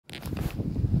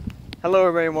Hello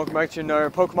everybody and welcome back to another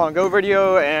Pokemon Go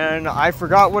video, and I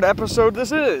forgot what episode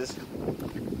this is.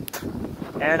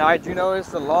 And I do know it's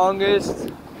the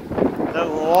longest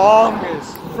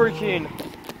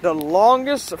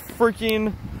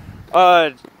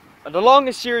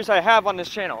series I have on this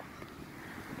channel.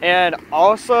 And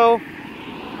also,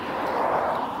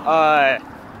 I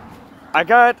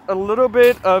got a little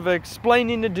bit of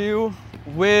explaining to do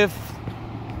with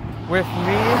me.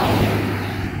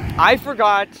 I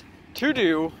forgot to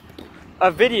do a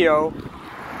video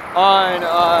on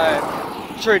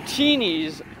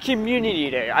Dratini's Community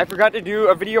Day. I forgot to do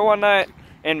a video on that,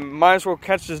 and might as well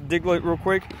catch this Diglett real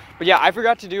quick. But yeah, I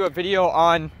forgot to do a video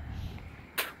on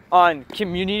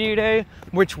Community Day,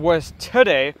 which was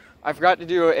today. I forgot to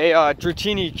do a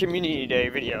Dratini Community Day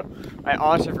video. I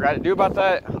honestly forgot to do about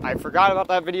that. I forgot about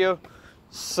that video.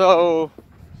 So,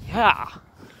 yeah.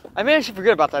 I managed to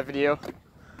forget about that video.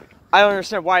 I don't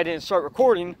understand why I didn't start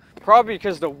recording. Probably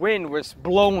because the wind was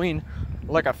blowing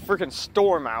like a freaking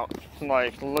storm out.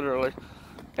 Like, literally.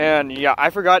 And yeah, I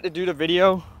forgot to do the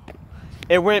video.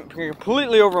 It went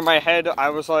completely over my head. I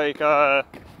was like, but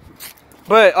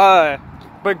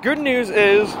good news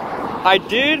is, I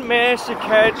did manage to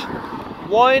catch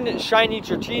one shiny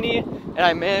Dratini, and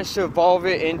I managed to evolve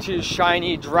it into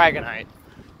shiny Dragonite.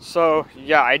 So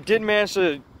yeah, I did manage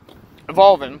to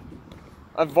evolve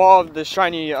the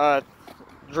shiny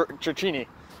Dratini.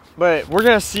 But we're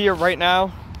gonna see it right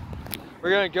now. We're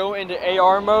gonna go into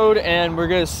AR mode and we're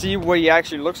gonna see what he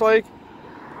actually looks like.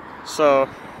 So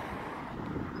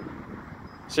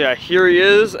yeah, here he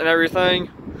is and everything.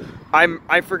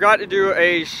 I forgot to do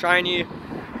a shiny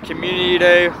Community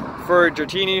Day for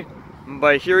Dratini,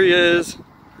 but here he is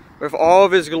with all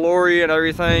of his glory and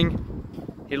everything.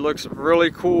 He looks really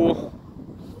cool.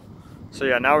 So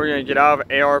yeah, now we're gonna get out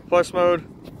of AR plus mode.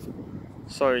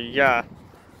 So yeah,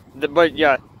 but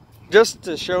yeah, just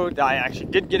to show that I actually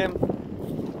did get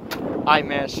him, I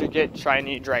managed to get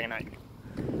shiny Dragonite.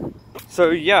 So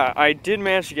yeah, I did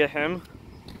manage to get him,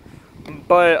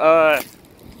 but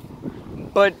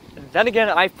then again,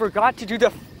 I forgot to do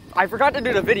the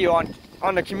video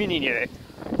on the Community Day.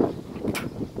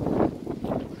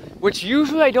 Which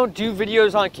usually I don't do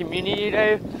videos on Community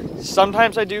Day.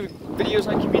 Sometimes I do videos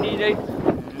on Community Day.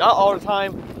 Not all the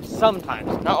time.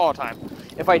 Sometimes. Not all the time.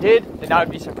 If I did, then that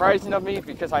would be surprising of me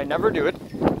because I never do it.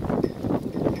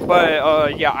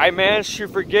 But yeah, I managed to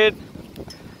forget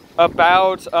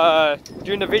about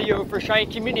doing the video for Shiny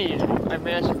Community Day. I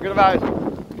managed to forget about it.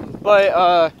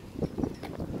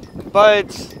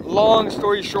 But long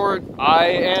story short,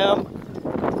 I'm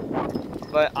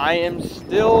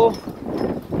still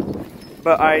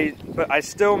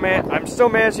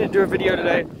managing to do a video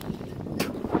today.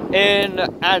 And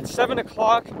at 7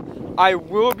 o'clock, I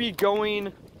will be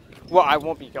going, well, I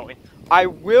won't be going. I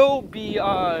will be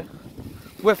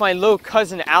with my little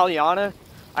cousin Aliana.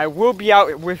 I will be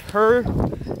out with her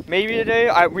maybe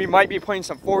today. We might be playing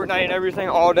some Fortnite and everything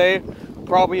all day,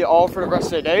 probably all for the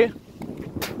rest of the day.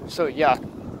 So yeah,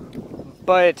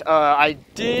 but I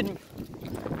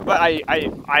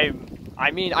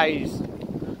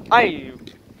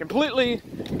completely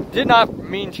did not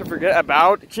mean to forget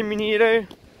about Community Day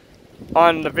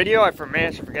on the video. I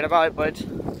managed to forget about it,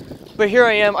 but here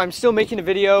I am. I'm still making a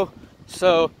video,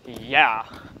 so yeah,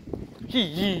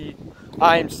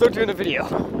 I'm still doing a video.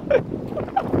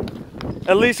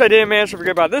 At least I didn't manage to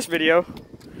forget about this video,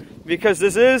 because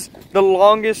this is the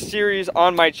longest series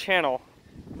on my channel.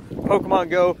 Pokemon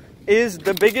Go is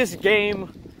the biggest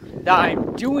game that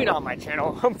I'm doing on my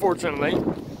channel, unfortunately.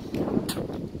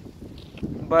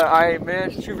 But I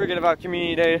managed to forget about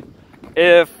Community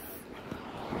Day.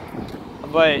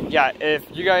 But yeah, if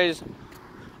you guys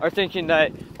are thinking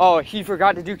that, oh, he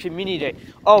forgot to do Community Day,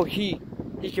 oh, he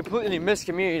completely missed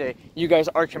Community Day, you guys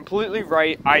are completely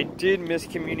right. I did miss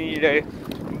Community Day,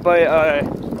 but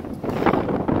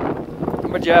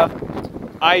yeah,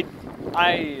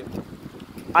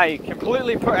 I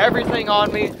completely put everything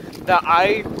on me that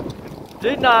I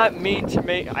did not mean to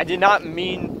make. I did not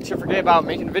mean to forget about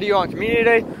making a video on Community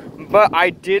Day, but I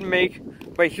did make.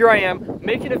 But here I am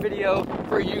making a video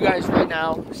for you guys right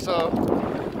now. So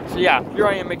yeah, here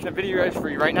I am making a video for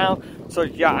you right now. So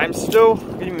yeah, I'm still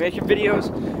gonna be making videos.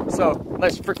 So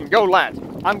let's freaking go, lads!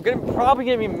 I'm probably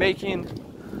gonna be making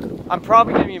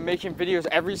videos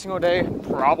every single day.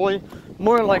 Probably,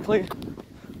 more than likely.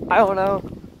 I don't know.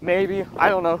 Maybe, I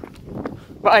don't know.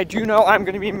 But I do know I'm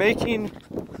going to be making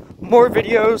more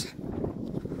videos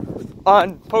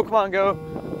on Pokemon Go.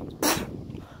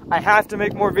 I have to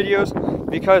make more videos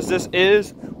because this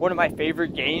is one of my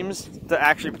favorite games to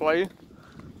actually play.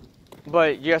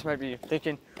 But you guys might be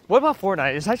thinking, What about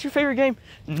Fortnite? Is that your favorite game?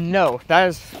 No, that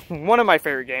is one of my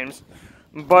favorite games.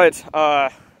 But,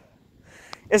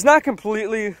 it's not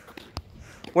completely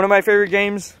one of my favorite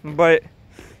games, but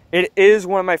it is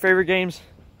one of my favorite games.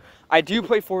 I do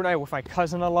play Fortnite with my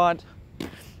cousin a lot.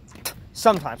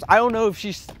 Sometimes. I don't know if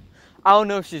she's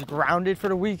grounded for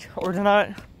the week or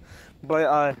not.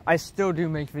 But, I still do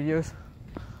make videos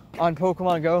on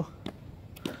Pokemon Go.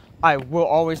 I will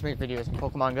always make videos on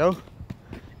Pokemon Go.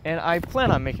 And I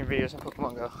plan on making videos on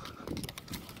Pokemon Go.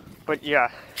 But yeah.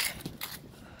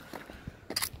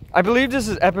 I believe this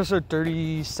is episode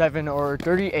 37 or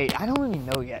 38. I don't even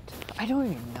know yet. I don't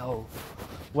even know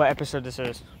what episode this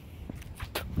is.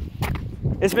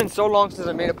 It's been so long since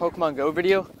I made a Pokemon Go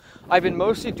video. I've been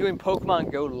mostly doing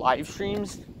Pokemon Go live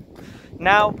streams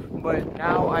now, but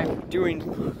now I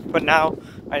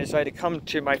decided to come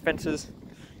to my fences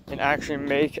and actually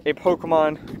make a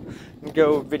Pokemon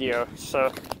Go video.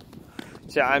 So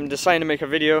yeah, I'm deciding to make a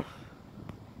video.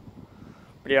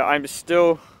 But yeah, I'm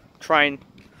still gonna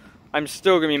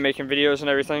be making videos and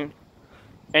everything.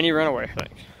 And he ran away, I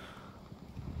think.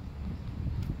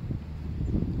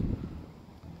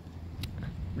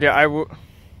 Yeah, I will.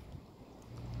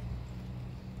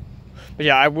 But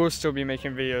yeah, I will still be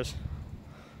making videos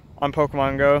on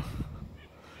Pokemon Go.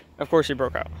 Of course, he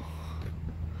broke out.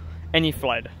 And he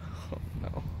fled. Oh,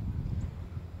 no.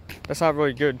 That's not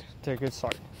really good to a good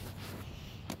start.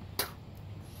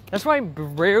 That's why I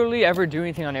rarely ever do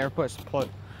anything on Air Plus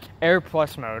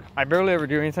mode. I barely ever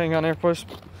do anything on Air Plus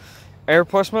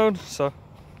mode, so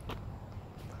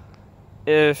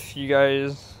if you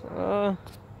guys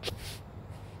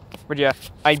but yeah,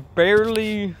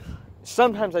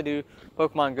 sometimes I do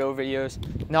Pokemon Go videos,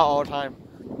 not all the time,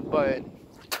 but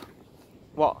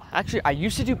well, actually I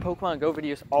used to do Pokemon Go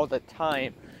videos all the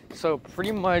time, so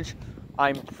pretty much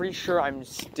I'm pretty sure I'm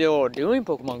still doing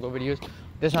Pokemon Go videos.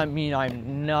 Does not mean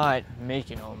I'm not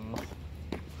making them.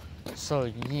 So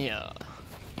yeah.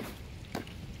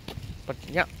 But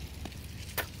yeah.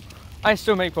 I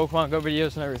still make Pokemon Go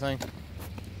videos and everything.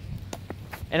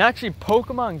 And actually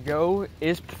Pokemon Go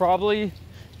is probably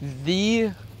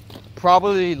the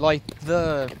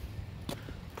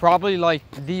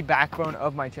backbone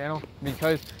of my channel,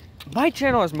 because my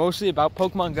channel is mostly about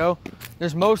Pokemon Go.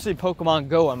 There's mostly Pokemon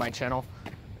Go on my channel.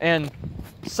 And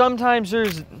sometimes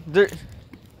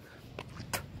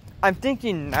I'm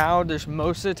thinking now there's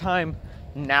most of the time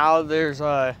there's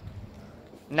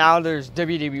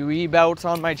WWE belts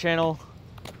on my channel.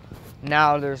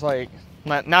 Now there's like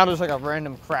a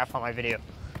random crap on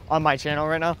my channel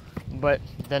right now. But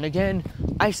then again,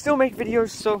 I still make videos,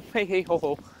 so hey ho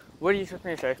ho. What do you expect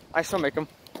me to say? I still make them.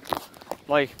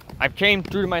 Like, I came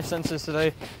through to my senses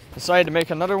today, decided to make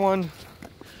another one.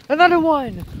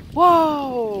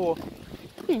 Whoa!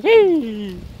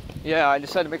 Yay! Yeah, I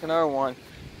decided to make another one.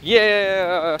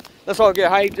 Yeah! Let's all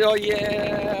get hyped. Oh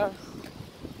yeah!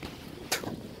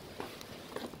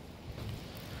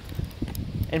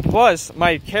 And plus,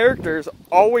 my character's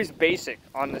always basic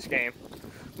on this game.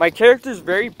 My character's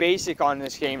very basic on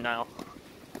this game now.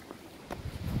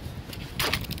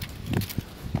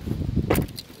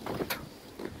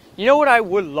 You know what I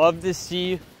would love to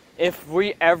see if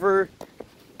we ever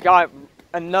got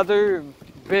another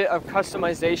bit of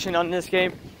customization on this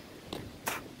game?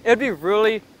 It'd be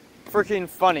really freaking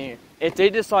funny if they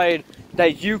decide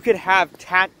that you could have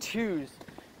tattoos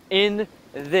in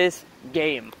this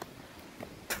game.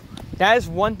 That is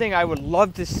one thing I would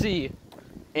love to see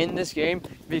in this game,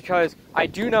 because I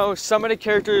do know some of the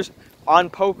characters on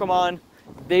Pokemon,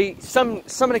 some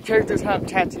of the characters have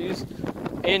tattoos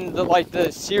in the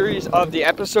series of the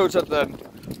episodes of the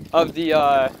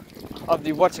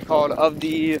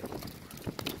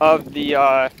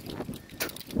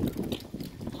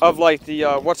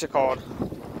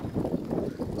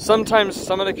sometimes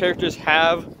some of the characters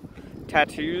have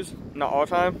tattoos, not all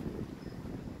the time.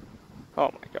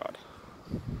 Oh my god.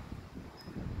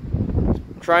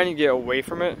 I'm trying to get away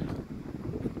from it.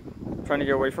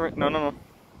 No.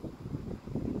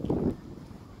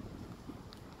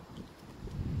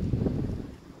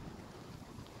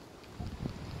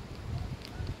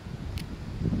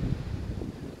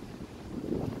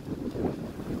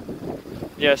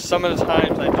 Yes, some of the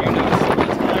times I do know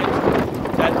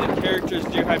that the characters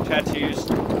do have tattoos.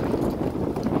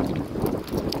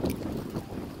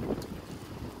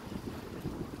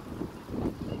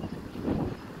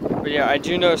 But yeah, I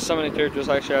do know some of the characters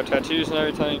actually have tattoos and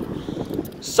everything.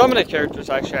 Some of the characters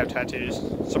actually have tattoos,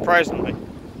 surprisingly.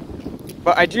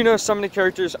 But I do know some of the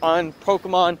characters on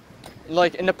Pokemon,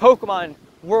 like in the Pokemon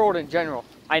world in general.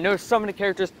 I know some of the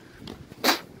characters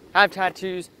have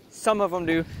tattoos. some of them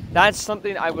do. That's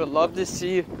something I would love to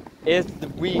see if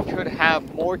we could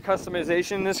have more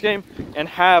customization in this game and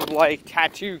have like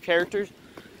tattoo characters.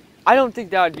 I don't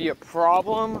think that would be a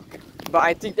problem, but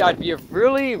I think that would be a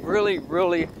really,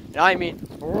 and I mean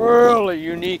really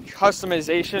unique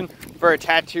customization for a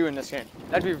tattoo in this game.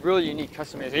 That'd be really unique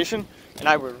customization, and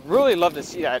I would really love to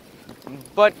see that.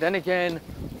 But then again,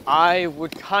 I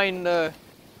would kinda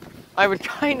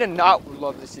not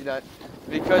love to see that,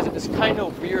 because it's kind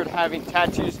of weird having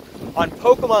tattoos on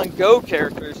Pokemon Go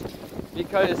characters,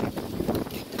 because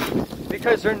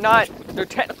they're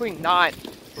technically not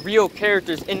real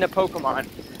characters in the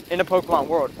Pokemon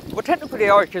world. Well, technically they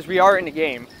are, because we are in the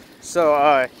game.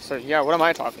 So yeah, what am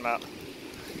I talking about?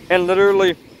 And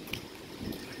literally,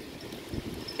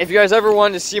 if you guys ever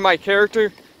wanted to see my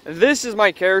character, this is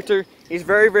my character. He's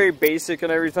very basic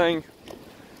and everything.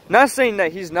 Not saying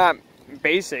that he's not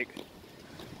basic.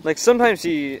 Like sometimes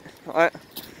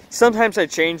sometimes I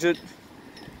change it.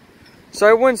 So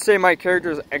I wouldn't say my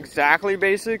character is exactly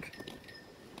basic.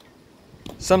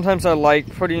 Sometimes I like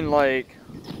putting like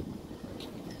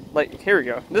here we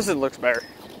go. This looks better.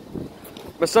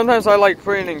 But sometimes I like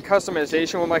putting in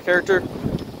customization with my character.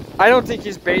 I don't think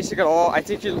he's basic at all. I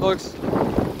think he looks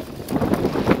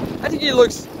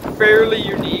fairly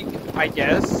unique, I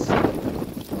guess.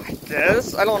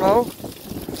 I don't know.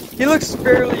 He looks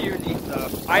fairly unique though.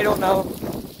 I don't know.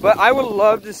 But I would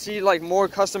love to see like more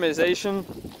customization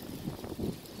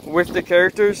with the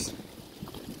characters.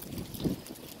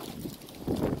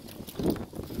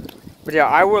 But yeah,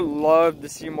 I would love to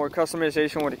see more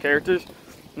customization with the characters.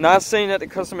 Not saying that the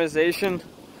customization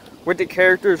with the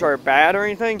characters are bad or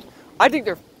anything. I think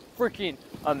they're freaking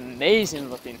amazing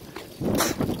looking.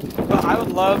 But I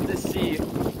would love to see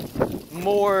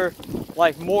more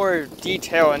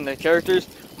detail in the characters.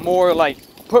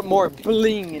 Put more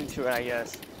bling into it, I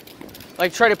guess.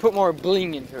 Like, try to put more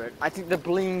bling into it. I think the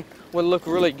bling would look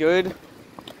really good.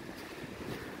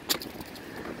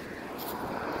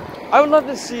 I would love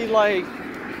to see, like,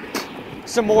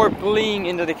 some more bling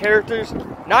into the characters.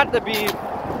 Not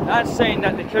saying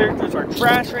that the characters are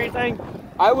trash or anything.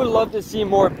 I would love to see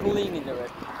more bling into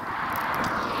it.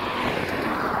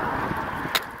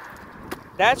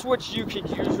 That's what you could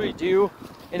usually do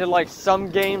into, like, some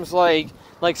games like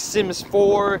Sims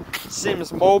 4,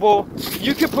 Sims Mobile.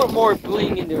 You could put more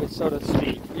bling into it, so to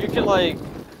speak. You could,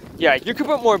 you could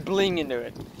put more bling into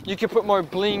it. You could put more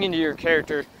bling into your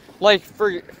character. Like,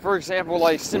 for example,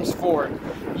 like Sims 4.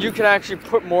 You could actually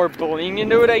put more bling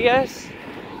into it, I guess.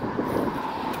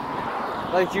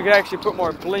 Like, you could actually put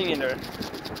more bling into it.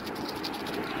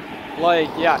 Like,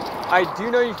 yeah. I do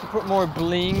know you can put more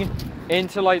bling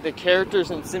into, like, the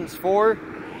characters in Sims 4.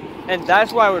 And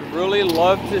that's what I would really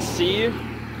love to see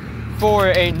for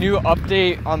a new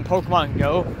update on Pokemon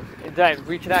Go. That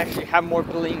we could actually have more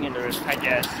bling into it, I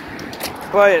guess.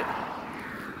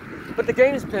 But the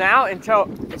game's been out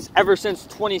ever since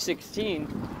 2016,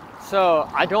 so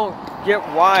I don't get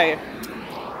why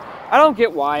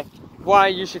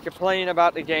you should complain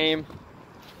about the game.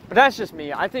 But that's just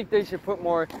me. I think they should put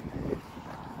more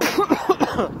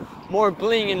more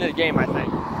bling into the game, I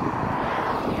think.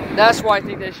 That's what I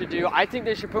think they should do. I think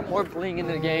they should put more bling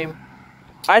into the game.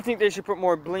 I think they should put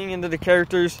more bling into the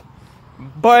characters.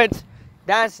 But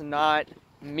that's not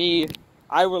me.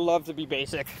 I would love to be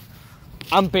basic.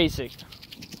 I'm basic.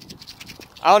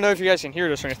 I don't know if you guys can hear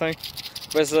this or anything,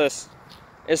 but it's this.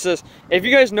 It's this. If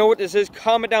you guys know what this is,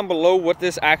 comment down below what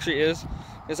this actually is,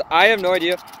 because I have no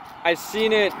idea. I've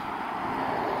seen it.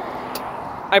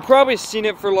 I've probably seen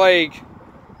it for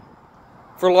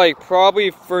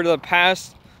probably for the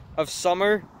past of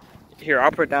summer. Here,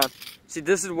 I'll put it down. See,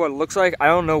 this is what it looks like. I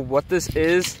don't know what this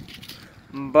is,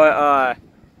 but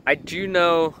I do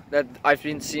know that I've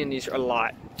been seeing these a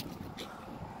lot.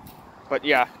 But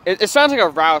yeah, it sounds like a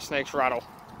rattlesnake's rattle.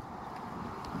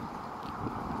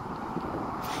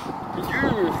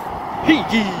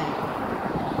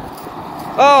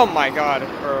 Oh my god,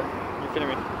 bro. You're kidding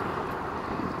me.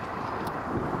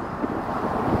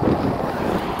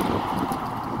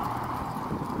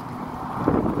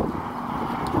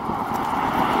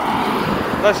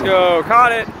 Let's go.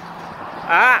 Caught it.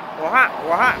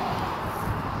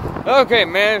 Okay,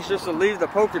 managed just to leave the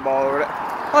Pokeball over there.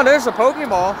 Oh, there's a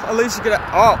Pokeball. At least you get a...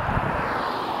 Oh.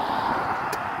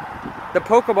 The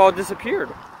Pokeball disappeared.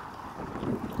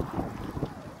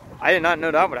 I did not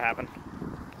know that would happen.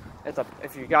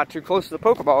 If you got too close to the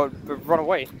Pokeball, it would run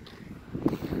away.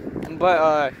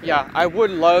 But, yeah, I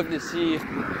would love to see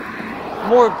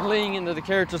more bling into the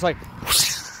characters. Like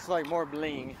more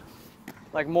bling.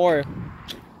 Like more...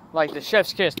 Like the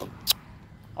chef's kiss.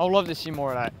 I would love to see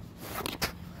more of that.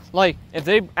 Like, if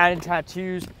they added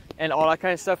tattoos and all that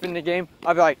kind of stuff in the game,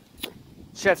 I'd be like,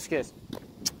 chef's kiss.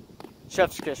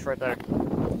 Chef's kiss right there.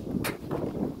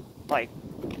 Like,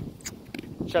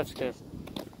 chef's kiss.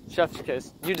 Chef's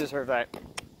kiss. You deserve that.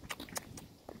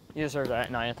 You deserve that,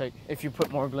 Niantic, if you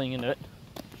put more bling into it.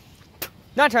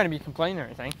 Not trying to be complaining or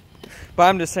anything, but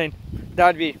I'm just saying, that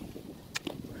would be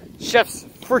chef's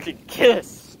freaking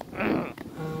kiss.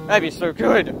 That'd be so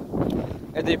good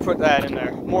if they put that in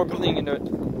there. More bling into it.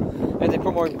 If they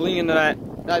put more bling into that,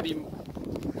 that'd be...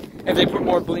 If they put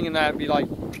more bling in that, it'd be like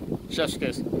chef's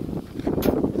kiss.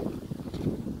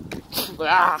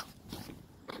 Ah!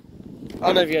 I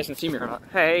don't know if you guys can see me or not.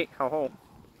 Hey, ho ho.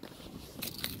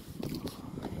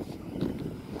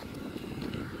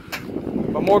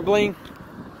 But more bling,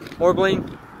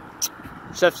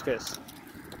 chef's kiss.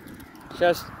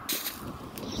 Chef's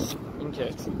freaking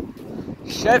kiss.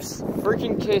 Chef's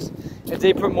freaking kiss if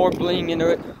they put more bling into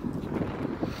it.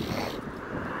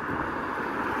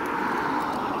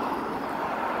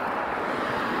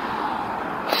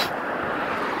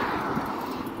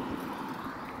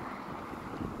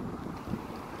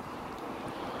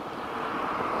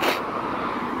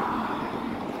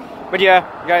 But yeah,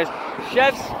 guys,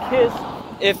 chef's kiss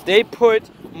if they put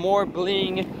more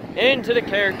bling into the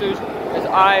characters, because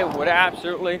I would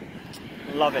absolutely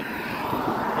love it.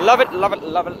 Love it, love it,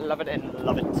 love it, love it, and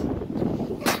love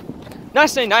it. Not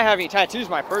saying I have any tattoos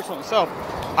my personal self.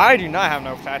 I do not have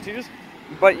no tattoos.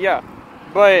 But yeah.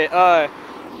 But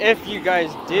if you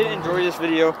guys did enjoy this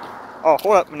video, oh,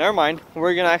 hold up, never mind.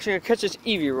 We're gonna actually catch this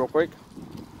Eevee real quick.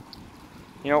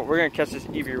 You know, we're gonna catch this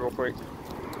Eevee real quick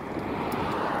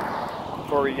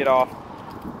before we get off.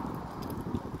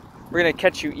 We're gonna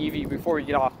catch you, Eevee, before we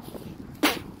get off.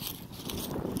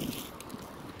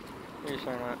 What are you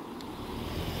saying that?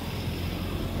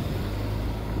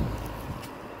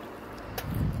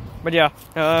 But yeah,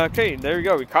 okay, there we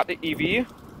go. We caught the Eevee.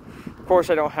 Of course,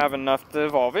 I don't have enough to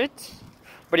evolve it.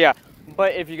 But yeah,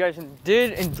 but if you guys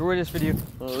did enjoy this video,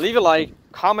 leave a like,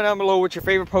 comment down below what your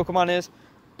favorite Pokemon is,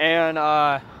 and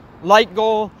like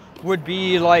goal would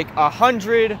be like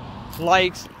 100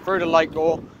 likes for the like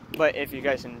goal. But if you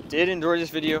guys did enjoy this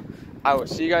video, I will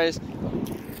see you guys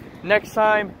next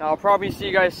time. I'll probably see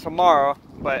you guys tomorrow,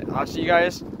 but I'll see you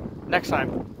guys next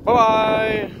time. Bye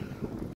bye.